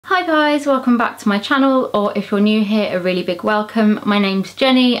Hi guys, welcome back to my channel, or if you're new here, a really big welcome. My name's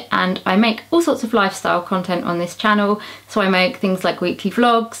Jenny and I make all sorts of lifestyle content on this channel. So I make things like weekly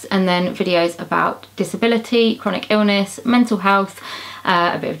vlogs and then videos about disability, chronic illness, mental health,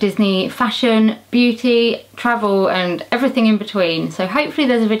 a bit of Disney, fashion, beauty, travel and everything in between. So hopefully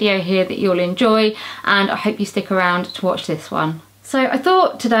there's a video here that you'll enjoy and I hope you stick around to watch this one. So I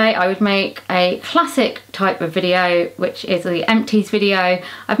thought today I would make a classic type of video, which is the empties video.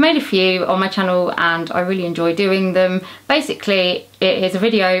 I've made a few on my channel and I really enjoy doing them. Basically, it is a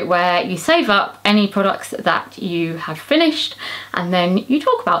video where you save up any products that you have finished and then you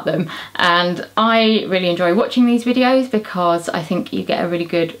talk about them. And I really enjoy watching these videos because I think you get a really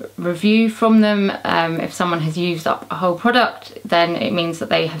good review from them. If someone has used up a whole product, then it means that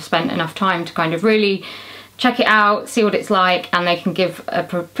they have spent enough time to kind of really check it out, see what it's like, and they can give a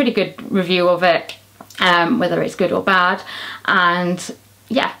pretty good review of it, whether it's good or bad. And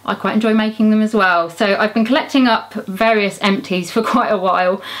yeah, I quite enjoy making them as well. So I've been collecting up various empties for quite a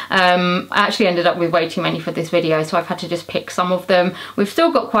while. I actually ended up with way too many for this video, so I've had to just pick some of them. We've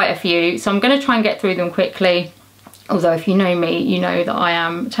still got quite a few, so I'm going to try and get through them quickly. Although if you know me, you know that I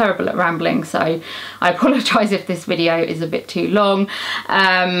am terrible at rambling, so I apologise if this video is a bit too long.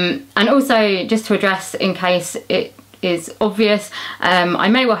 And also, just to address in case it is obvious, I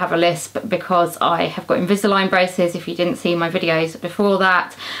may well have a lisp because I have got Invisalign braces. If you didn't see my videos before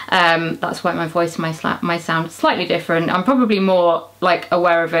that, that's why my voice might sound slightly different. I'm probably more like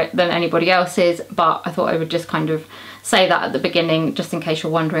aware of it than anybody else is, but I thought I would just kind of say that at the beginning just in case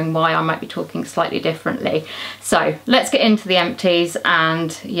you're wondering why I might be talking slightly differently. So let's get into the empties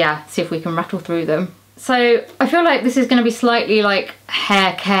and yeah, see if we can rattle through them. So I feel like this is going to be slightly like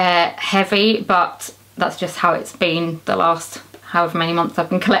hair care heavy, but that's just how it's been the last however many months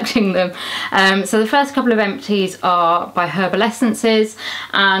I've been collecting them. So the first couple of empties are by Herbal Essences,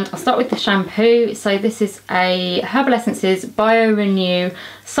 and I'll start with the shampoo. So this is a Herbal Essences Bio Renew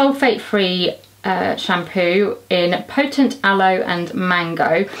sulfate free shampoo in potent aloe and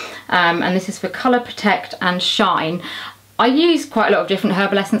mango, and this is for colour, protect and shine. I use quite a lot of different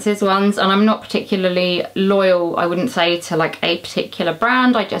Herbal Essences ones and I'm not particularly loyal, I wouldn't say, to like a particular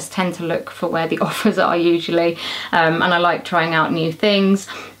brand. I just tend to look for where the offers are usually, and I like trying out new things,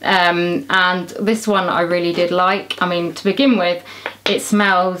 and this one I really did like. I mean, to begin with, it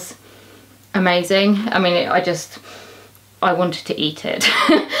smells amazing. I mean, I wanted to eat it.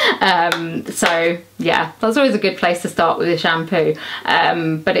 So yeah, that's always a good place to start with a shampoo.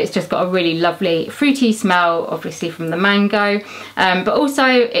 But it's just got a really lovely fruity smell, obviously from the mango, but also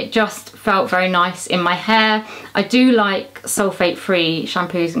it just felt very nice in my hair. I do like sulfate free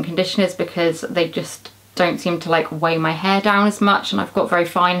shampoos and conditioners because they just don't seem to like weigh my hair down as much, and I've got very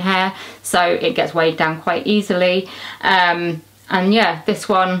fine hair, so it gets weighed down quite easily. And yeah, this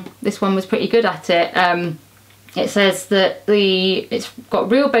one was pretty good at it. It says that it's got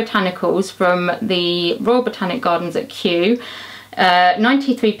real botanicals from the Royal Botanic Gardens at Kew,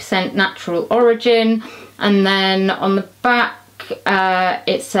 93% natural origin, and then on the back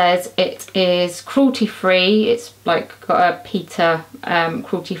it says it is cruelty free. It's like got a PETA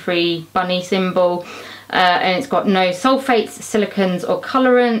cruelty free bunny symbol, and it's got no sulfates, silicons or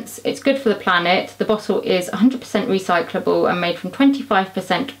colorants. It's good for the planet. The bottle is 100% recyclable and made from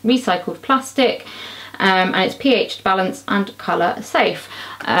 25% recycled plastic. And it's pH balanced and colour safe.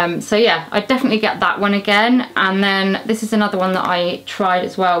 So yeah, I'd definitely get that one again. And then this is another one that I tried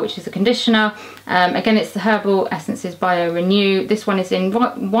as well, which is a conditioner. Again, it's the Herbal Essences Bio Renew. This one is in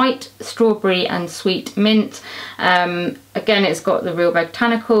white, strawberry and sweet mint. Again, it's got the real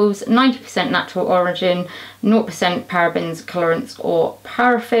botanicals, 90% natural origin, 0% parabens, colorants or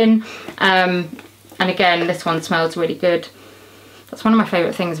paraffin. And again, this one smells really good. That's one of my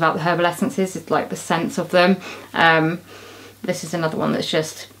favourite things about the Herbal Essences, is like the scents of them. This is another one that's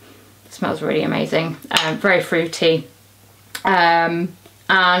just smells really amazing, very fruity. And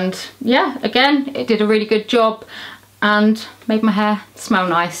yeah, again, it did a really good job and made my hair smell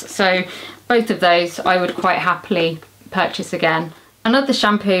nice. So both of those I would quite happily purchase again. Another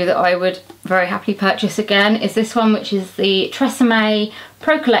shampoo that I would very happily purchase again is this one, which is the Tresemme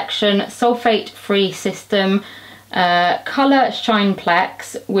Pro Collection Sulfate Free System Colour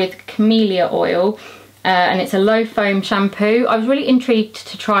Shineplex with camellia oil, and it's a low foam shampoo. I was really intrigued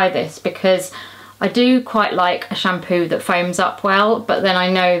to try this because I do quite like a shampoo that foams up well, but then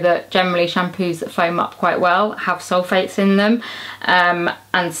I know that generally shampoos that foam up quite well have sulfates in them,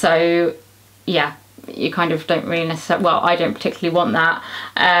 and so yeah, you kind of don't really necessarily, well, I don't particularly want that.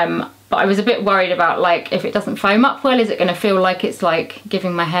 But I was a bit worried about, like, if it doesn't foam up well, is it going to feel like it's like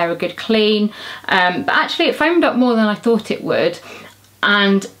giving my hair a good clean? But actually it foamed up more than I thought it would.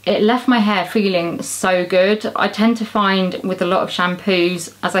 and it left my hair feeling so good. I tend to find with a lot of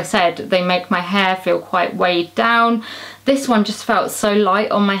shampoos, as I said, they make my hair feel quite weighed down. This one just felt so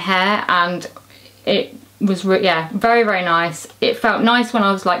light on my hair, and it was yeah, very, very nice. It felt nice when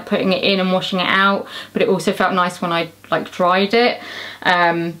I was like putting it in and washing it out, but it also felt nice when I like dried it.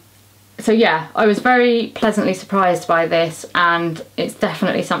 So yeah, I was very pleasantly surprised by this, and it's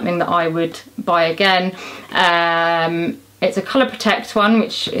definitely something that I would buy again. It's a Colour Protect one,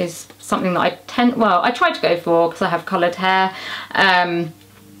 which is something that I try to go for because I have coloured hair. And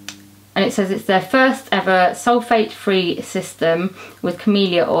it says it's their first ever sulfate-free system with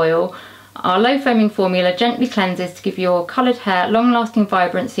camellia oil. Our low foaming formula gently cleanses to give your coloured hair long-lasting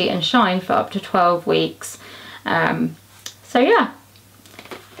vibrancy and shine for up to 12 weeks. So yeah,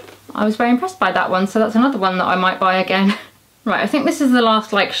 I was very impressed by that one, so that's another one that I might buy again. Right, I think this is the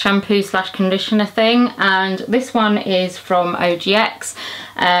last like shampoo slash conditioner thing, and this one is from OGX,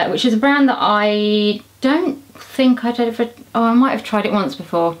 which is a brand that I don't think I'd ever, oh, I might have tried it once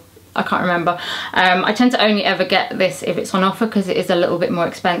before. I can't remember. I tend to only ever get this if it's on offer because it is a little bit more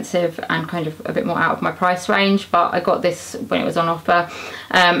expensive and kind of a bit more out of my price range, but I got this when it was on offer.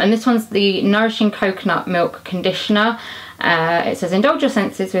 And this one's the Nourishing Coconut Milk Conditioner. It says indulge your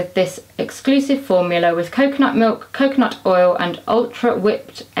senses with this exclusive formula with coconut milk, coconut oil and ultra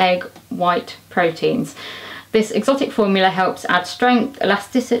whipped egg white proteins. This exotic formula helps add strength,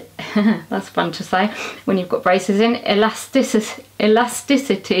 elasticity, that's fun to say when you've got braces in,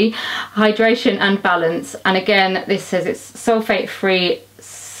 elasticity, hydration and balance. And again, this says it's sulfate-free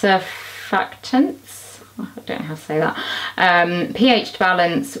surfactants, I don't know how to say that, pH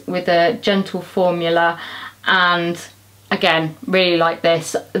balance with a gentle formula, and again, really like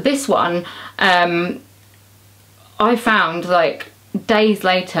this. This one, I found like days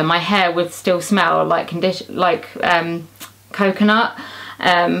later my hair would still smell like coconut,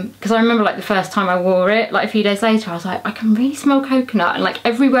 because I remember like the first time I wore it, like a few days later I was like, I can really smell coconut, and like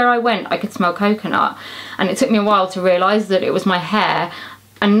everywhere I went I could smell coconut, and it took me a while to realise that it was my hair.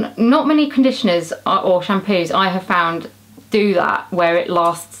 And not many conditioners or shampoos I have found do that, where it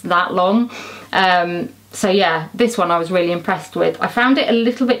lasts that long. So yeah, this one I was really impressed with. I found it a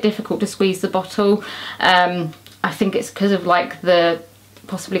little bit difficult to squeeze the bottle. I think it's because of like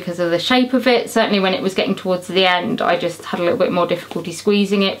possibly because of the shape of it. Certainly when it was getting towards the end, I just had a little bit more difficulty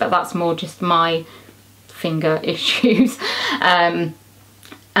squeezing it, but that's more just my finger issues. And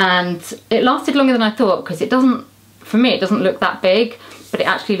it lasted longer than I thought, because it doesn't, for me, it doesn't look that big, but it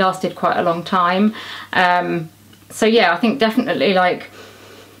actually lasted quite a long time. So yeah, I think definitely like,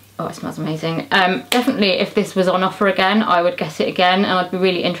 oh, it smells amazing. Definitely if this was on offer again, I would get it again, and I'd be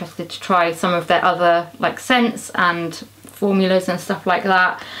really interested to try some of their other like scents and formulas and stuff like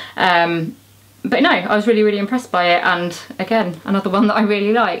that. But no, I was really, really impressed by it, and again, another one that I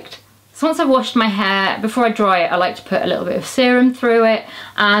really liked. So once I've washed my hair, before I dry it, I like to put a little bit of serum through it,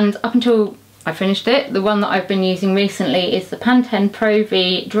 and up until I finished it, the one that I've been using recently is the Pantene Pro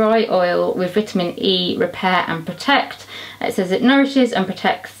V Dry Oil with Vitamin E Repair and Protect. It says it nourishes and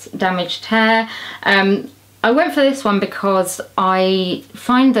protects damaged hair. I went for this one because I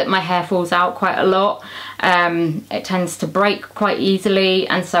find that my hair falls out quite a lot. It tends to break quite easily,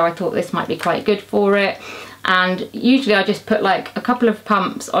 and so I thought this might be quite good for it. And usually I just put like a couple of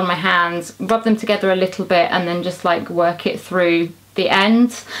pumps on my hands, rub them together a little bit, and then just like work it through the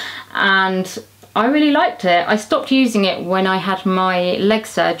ends. And I really liked it. I stopped using it when I had my leg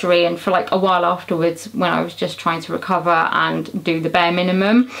surgery, and for like a while afterwards when I was just trying to recover and do the bare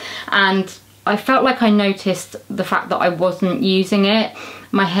minimum. And I felt like I noticed the fact that I wasn't using it.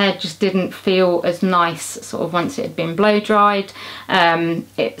 My hair just didn't feel as nice sort of once it had been blow dried.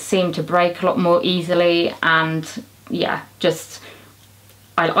 It seemed to break a lot more easily, and yeah, just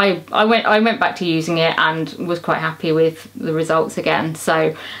I went back to using it and was quite happy with the results again.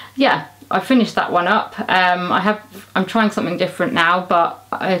 So yeah, I finished that one up. I'm trying something different now, but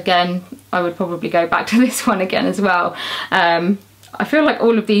again, I would probably go back to this one again as well. I feel like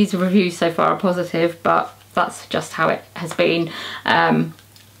all of these reviews so far are positive, but that's just how it has been.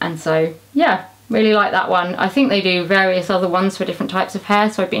 And so yeah, really like that one. I think they do various other ones for different types of hair,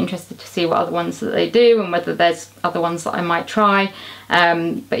 so I'd be interested to see what other ones that they do and whether there's other ones that I might try.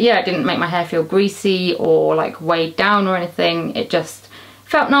 But yeah, it didn't make my hair feel greasy or like weighed down or anything. It just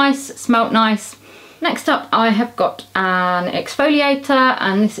felt nice, smelt nice. Next up, I have got an exfoliator,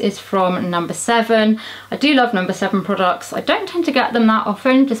 and this is from No. 7. I do love No. 7 products. I don't tend to get them that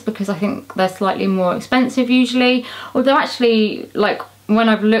often just because I think they're slightly more expensive usually. Although actually, like when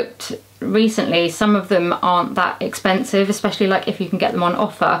I've looked recently some of them aren't that expensive, especially like if you can get them on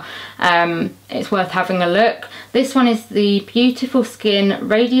offer. It's worth having a look. This one is the Beautiful Skin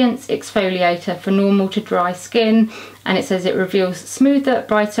Radiance Exfoliator for normal to dry skin, and it says it reveals smoother,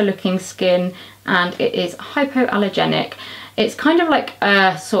 brighter looking skin, and it is hypoallergenic. It's kind of like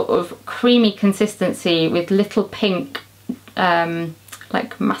a sort of creamy consistency with little pink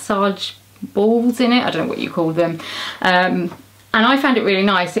like massage balls in it. I don't know what you call them. And I found it really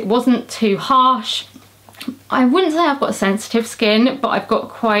nice. It wasn't too harsh. I wouldn't say I've got sensitive skin, but I've got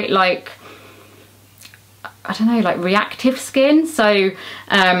quite like, I don't know, like reactive skin. So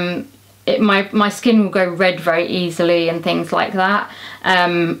my skin will go red very easily and things like that.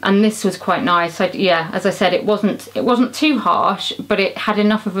 And this was quite nice. So yeah, as I said, it wasn't too harsh, but it had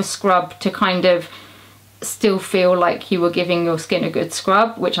enough of a scrub to kind of still feel like you were giving your skin a good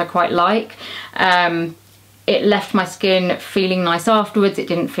scrub, which I quite like. It left my skin feeling nice afterwards. It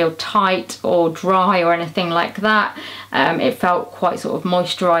didn't feel tight or dry or anything like that. It felt quite sort of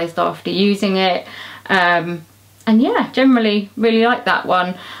moisturised after using it. And yeah, generally really like that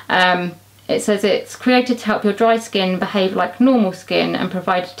one. It says it's created to help your dry skin behave like normal skin and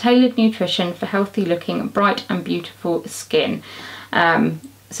provide tailored nutrition for healthy looking, bright and beautiful skin.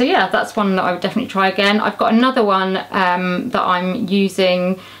 So yeah, that's one that I would definitely try again. I've got another one that I'm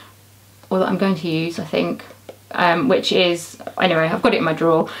using, or that I'm going to use, I think, which is, anyway, I've got it in my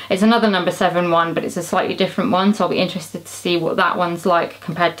drawer. It's another number 7 one, but it's a slightly different one, so I'll be interested to see what that one's like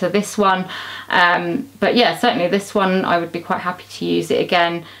compared to this one. But yeah, certainly this one I would be quite happy to use it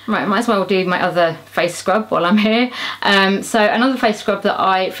again. Right, I might as well do my other face scrub while I'm here. So another face scrub that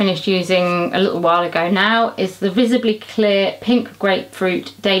I finished using a little while ago now is the Visibly Clear Pink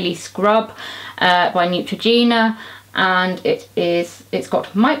Grapefruit Daily Scrub by Neutrogena. And it's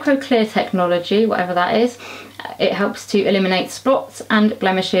got micro clear technology, whatever that is. It helps to eliminate spots and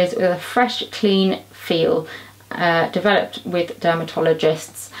blemishes with a fresh, clean feel, developed with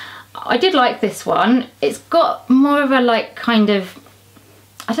dermatologists. I did like this one. It's got more of a like kind of,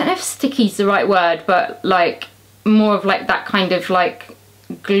 I don't know if sticky's the right word, but like more of like that kind of like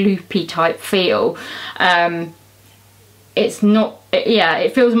gloopy type feel. It's not, yeah,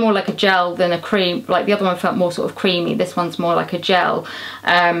 it feels more like a gel than a cream. Like the other one felt more sort of creamy, this one's more like a gel.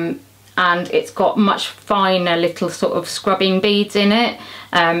 And it's got much finer little sort of scrubbing beads in it,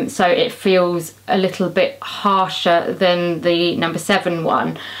 so it feels a little bit harsher than the number 7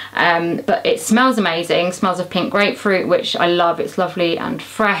 one, but it smells amazing. Smells of pink grapefruit, which I love. It's lovely and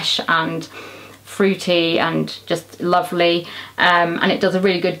fresh and fruity and just lovely, and it does a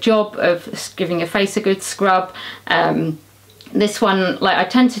really good job of giving your face a good scrub. This one,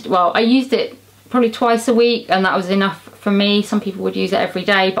 like I used it probably twice a week, and that was enough for me. Some people would use it every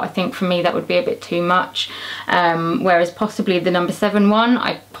day, but I think for me that would be a bit too much. Whereas possibly the number 7 one,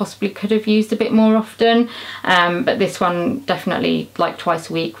 I possibly could have used a bit more often, but this one definitely like twice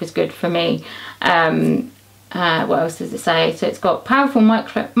a week was good for me. What else does it say? So it's got powerful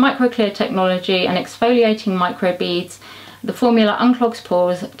micro clear technology and exfoliating micro beads. The formula unclogs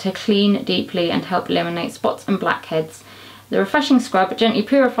pores to clean deeply and help eliminate spots and blackheads. The refreshing scrub gently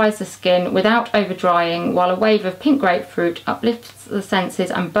purifies the skin without over drying, while a wave of pink grapefruit uplifts the senses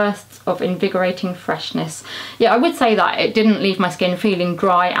and bursts of invigorating freshness. Yeah, I would say that it didn't leave my skin feeling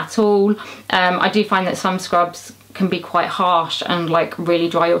dry at all. I do find that some scrubs can be quite harsh and like really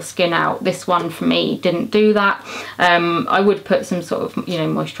dry your skin out. This one for me didn't do that. I would put some sort of, you know,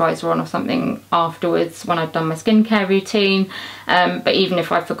 moisturiser on or something afterwards when I've done my skincare routine, but even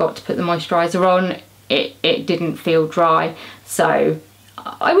if I forgot to put the moisturiser on, it didn't feel dry, so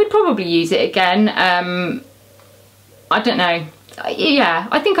I would probably use it again. I don't know, yeah,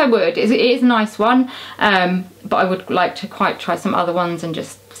 I think I would. It is a nice one, but I would like to quite try some other ones and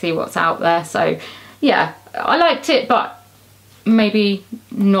just see what's out there. So yeah, I liked it, but maybe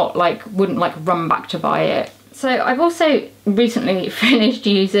not like, wouldn't like run back to buy it. So I've also recently finished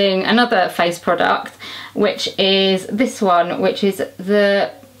using another face product, which is this one, which is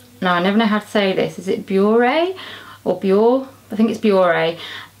the, no, I never know how to say this. Is it Biore or Biore? I think it's Biore.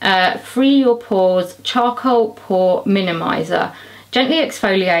 Free Your Pores Charcoal Pore Minimizer. Gently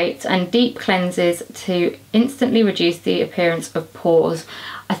exfoliates and deep cleanses to instantly reduce the appearance of pores.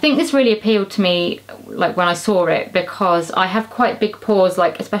 I think this really appealed to me like when I saw it, because I have quite big pores,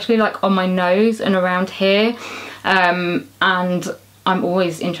 like especially like on my nose and around here, and I'm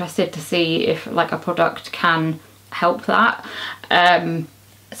always interested to see if like a product can help that.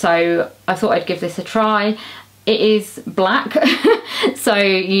 So I thought I'd give this a try. It is black, so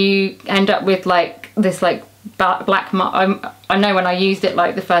you end up with like this like black I know when I used it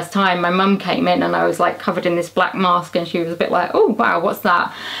like the first time, my mum came in and I was like covered in this black mask, and she was a bit like, oh wow, what's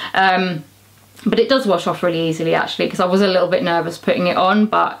that? But it does wash off really easily actually, because I was a little bit nervous putting it on,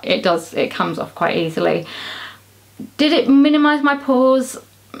 but it comes off quite easily. Did it minimise my pores?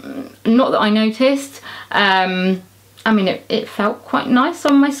 Not that I noticed. I mean, it felt quite nice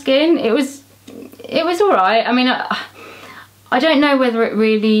on my skin. It was alright. I mean, I don't know whether it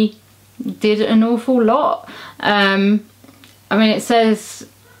really did an awful lot. I mean, it says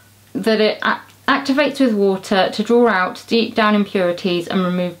that it activates with water to draw out deep down impurities and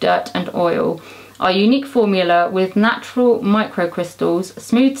remove dirt and oil. Our unique formula with natural microcrystals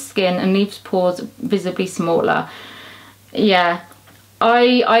smooths skin and leaves pores visibly smaller. Yeah,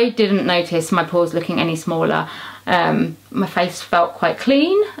 I didn't notice my pores looking any smaller. My face felt quite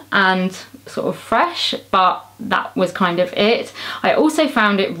clean and sort of fresh, but that was kind of it. I also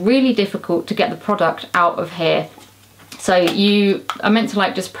found it really difficult to get the product out of here. So I meant to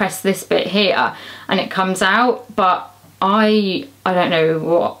like just press this bit here and it comes out, but I don't know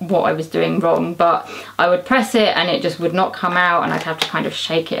what I was doing wrong, but I would press it and it just would not come out, and I'd have to kind of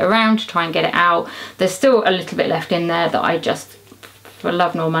shake it around to try and get it out. There's still a little bit left in there that I just, for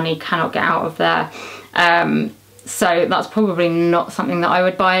love nor money, cannot get out of there. So that's probably not something that I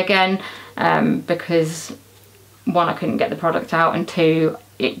would buy again, because one, I couldn't get the product out, and two,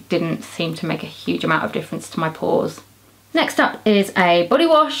 it didn't seem to make a huge amount of difference to my pores. Next up is a body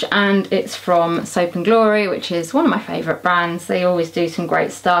wash, and it's from Soap & Glory, which is one of my favourite brands. They always do some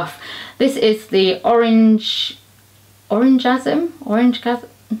great stuff. This is the Orangeasm?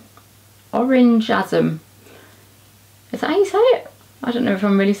 Is that how you say it? I don't know if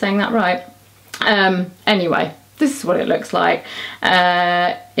I'm really saying that right. Anyway, this is what it looks like.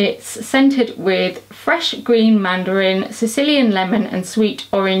 It's scented with fresh green mandarin, Sicilian lemon and sweet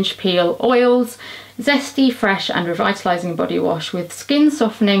orange peel oils. Zesty, fresh and revitalising body wash with skin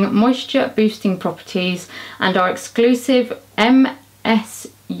softening, moisture boosting properties, and our exclusive MSUDS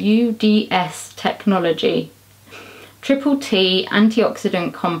technology. Triple T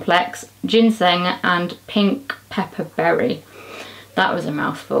antioxidant complex, ginseng and pink pepperberry. That was a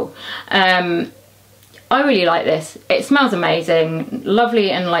mouthful. I really like this. It smells amazing,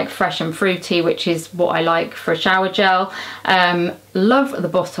 lovely and like fresh and fruity, which is what I like for a shower gel. Love the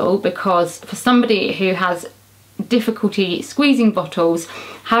bottle, because for somebody who has difficulty squeezing bottles,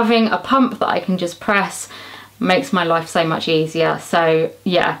 having a pump that I can just press makes my life so much easier. So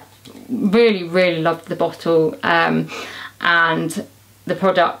yeah, really loved the bottle, and the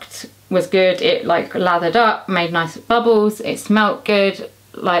product was good. It like lathered up, made nice bubbles, it smelled good.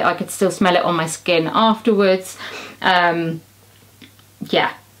 Like I could still smell it on my skin afterwards. Yeah,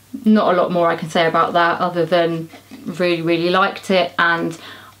 not a lot more I can say about that other than really liked it, and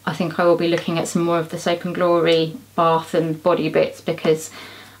I think I will be looking at some more of the Soap & Glory bath and body bits, because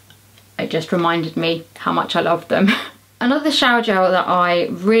it just reminded me how much I loved them. Another shower gel that I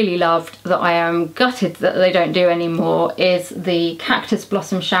really loved, that I am gutted that they don't do anymore, is the Cactus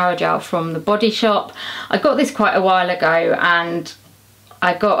Blossom Shower Gel from the Body Shop. I got this quite a while ago, and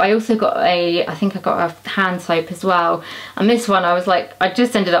I also got I think I got a hand soap as well, and this one I was like, I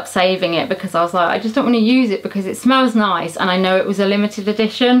just ended up saving it because I was like, I just don't want to use it because it smells nice, and I know it was a limited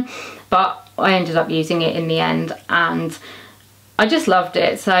edition, but I ended up using it in the end and I just loved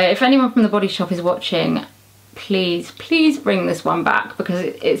it. So if anyone from the Body Shop is watching, please bring this one back, because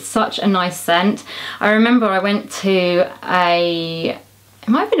it's such a nice scent. I remember I went to it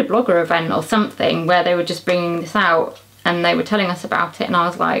might have been a blogger event or something, where they were just bringing this out and they were telling us about it, and I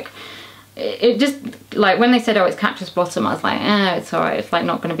was like, it just, like when they said, oh, it's Cactus Blossom, I was like, it's alright, it's like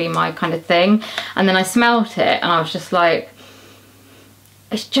not going to be my kind of thing. And then I smelt it and I was just like,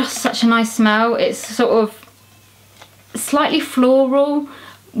 it's just such a nice smell. It's sort of slightly floral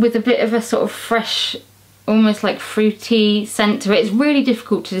with a bit of a sort of fresh, almost like fruity scent to it. It's really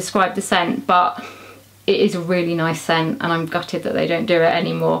difficult to describe the scent, but it is a really nice scent, and I'm gutted that they don't do it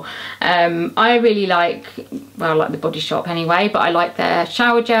anymore. I really like, well, I like the Body Shop anyway, but I like their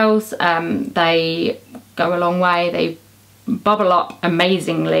shower gels. They go a long way. They bubble up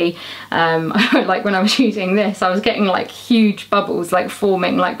amazingly. Like when I was using this, I was getting like huge bubbles like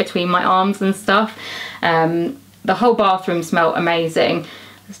forming like between my arms and stuff. The whole bathroom smelled amazing.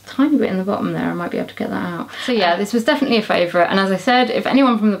 There's a tiny bit in the bottom there, I might be able to get that out. So yeah, this was definitely a favourite, and as I said, if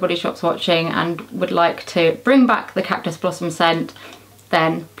anyone from the Body Shop's watching and would like to bring back the Cactus Blossom scent,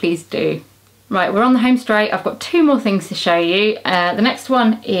 then please do. Right, we're on the home straight. I've got two more things to show you. The next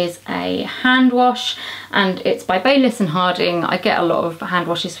one is a hand wash, and it's by Bayliss & Harding. I get a lot of hand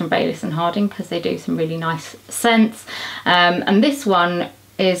washes from Bayliss & Harding because they do some really nice scents. And this one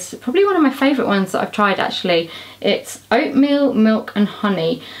is probably one of my favourite ones that I've tried actually. It's oatmeal, milk and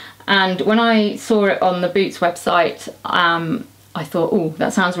honey, and when I saw it on the Boots website, I thought, oh,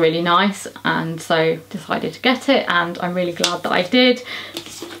 that sounds really nice, and so decided to get it, and I'm really glad that I did.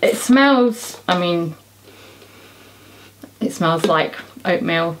 It smells, I mean, it smells like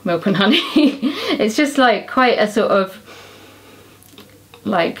oatmeal, milk and honey. It's just like quite a sort of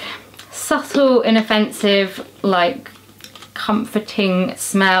like subtle, inoffensive, like comforting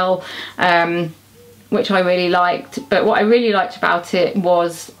smell, which I really liked. But what I really liked about it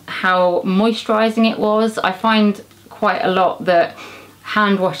was how moisturising it was. I find quite a lot that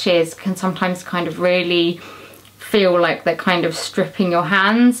hand washes can sometimes kind of really feel like they're kind of stripping your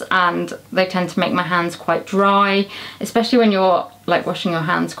hands, and they tend to make my hands quite dry, especially when you're like washing your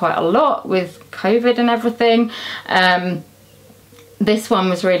hands quite a lot with COVID and everything. This one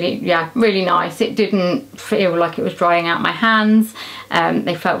was really, yeah, really nice. It didn't feel like it was drying out my hands.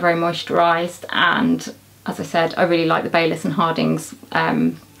 They felt very moisturised, and as I said, I really like the Baylis and Harding's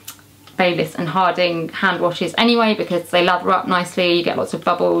Baylis and Harding hand washes anyway, because they lather up nicely, you get lots of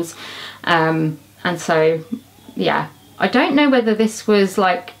bubbles, and so yeah. I don't know whether this was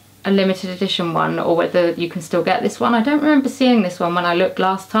like a limited edition one or whether you can still get this one. I don't remember seeing this one when I looked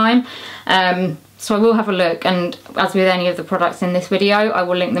last time, so I will have a look, and as with any of the products in this video, I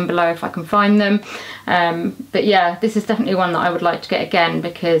will link them below if I can find them. But yeah, this is definitely one that I would like to get again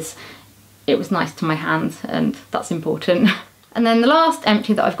because it was nice to my hands, and that's important. And then the last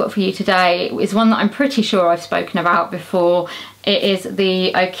empty that I've got for you today is one that I'm pretty sure I've spoken about before. It is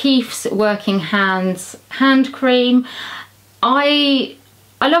the O'Keeffe's Working Hands hand cream. I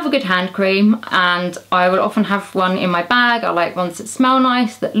love a good hand cream, and I will often have one in my bag. I like ones that smell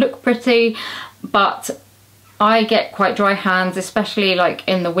nice, that look pretty, but I get quite dry hands, especially like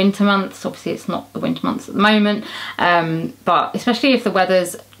in the winter months. Obviously it's not the winter months at the moment, but especially if the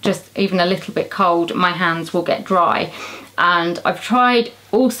weather's just even a little bit cold, my hands will get dry. And I've tried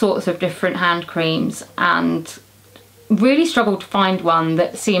all sorts of different hand creams and really struggled to find one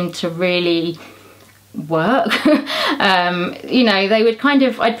that seemed to really work. You know, they would kind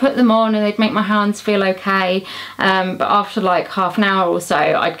of, I'd put them on and they'd make my hands feel okay, but after like half an hour or so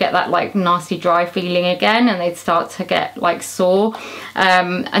I'd get that like nasty dry feeling again, and they'd start to get like sore.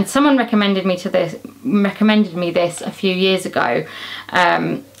 And someone recommended me this a few years ago,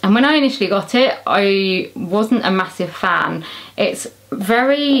 and when I initially got it, I wasn't a massive fan. It's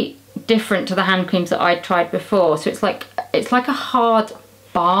very different to the hand creams that I'd tried before. So it's like a hard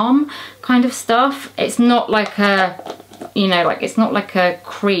balm kind of stuff. It's not like a, you know, like it's not like a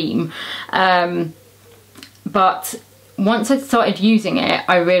cream. But once I started using it,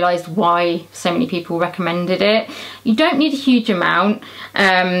 I realised why so many people recommended it. You don't need a huge amount.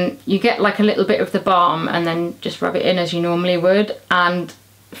 You get like a little bit of the balm and then just rub it in as you normally would. And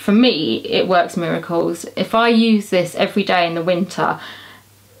for me, it works miracles. If I use this every day in the winter,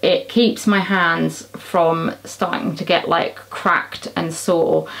 it keeps my hands from starting to get like cracked and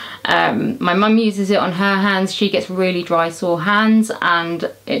sore. My mum uses it on her hands. She gets really dry, sore hands,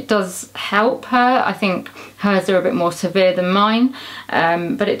 and it does help her. I think hers are a bit more severe than mine,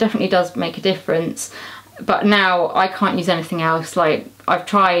 but it definitely does make a difference. But now I can't use anything else. Like, I've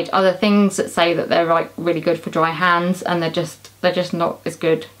tried other things that say that they're like really good for dry hands, and they're just not as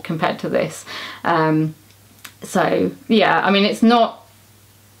good compared to this. So yeah, I mean, it's not,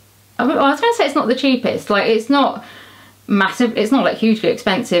 I was going to say it's not the cheapest. Like, it's not massive, it's not like hugely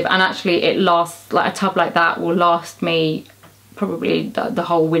expensive, and actually it lasts, like a tub like that will last me probably the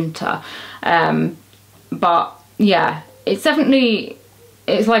whole winter. But yeah, it's definitely,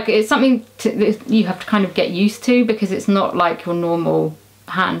 it's something that you have to kind of get used to, because it's not like your normal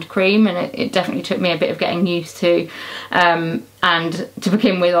hand cream, and it definitely took me a bit of getting used to. And to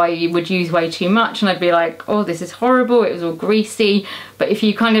begin with, I would use way too much, and I'd be like, oh, this is horrible, it was all greasy. But if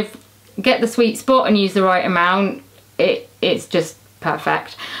you kind of get the sweet spot and use the right amount, it's just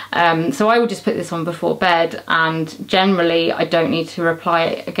perfect. So I will just put this on before bed, and generally I don't need to apply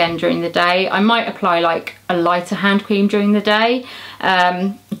it again during the day. I might apply like a lighter hand cream during the day,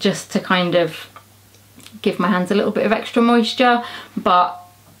 just to kind of give my hands a little bit of extra moisture. But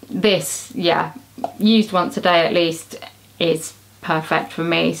this, yeah, used once a day at least, is perfect for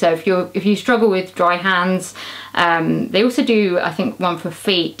me. So if you struggle with dry hands, they also do, I think, one for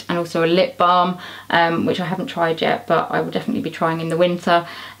feet and also a lip balm, which I haven't tried yet, but I will definitely be trying in the winter.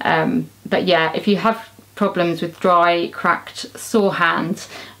 But yeah, if you have problems with dry, cracked, sore hands,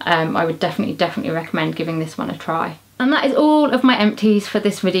 I would definitely recommend giving this one a try. And that is all of my empties for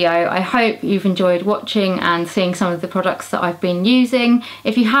this video. I hope you've enjoyed watching and seeing some of the products that I've been using.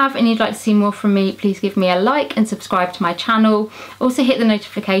 If you have and you'd like to see more from me, please give me a like and subscribe to my channel. Also hit the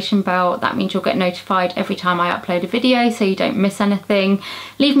notification bell, that means you'll get notified every time I upload a video so you don't miss anything.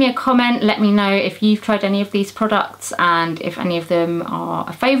 Leave me a comment, let me know if you've tried any of these products and if any of them are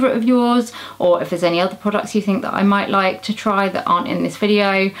a favourite of yours, or if there's any other products you think that I might like to try that aren't in this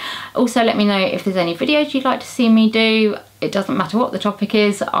video. Also let me know if there's any videos you'd like to see me do. It doesn't matter what the topic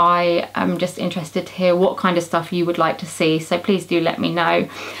is, I am just interested to hear what kind of stuff you would like to see, so please do let me know.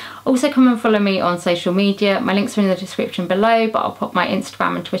 Also come and follow me on social media. My links are in the description below, but I'll pop my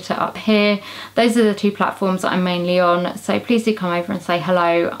Instagram and Twitter up here. Those are the two platforms that I'm mainly on, so please do come over and say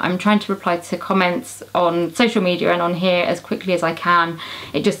hello. I'm trying to reply to comments on social media and on here as quickly as I can.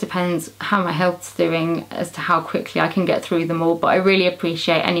 It just depends how my health's doing as to how quickly I can get through them all, but I really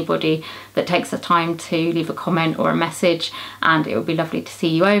appreciate anybody that takes the time to leave a comment or a message, and it would be lovely to see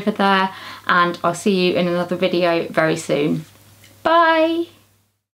you over there. And I'll see you in another video very soon. Bye!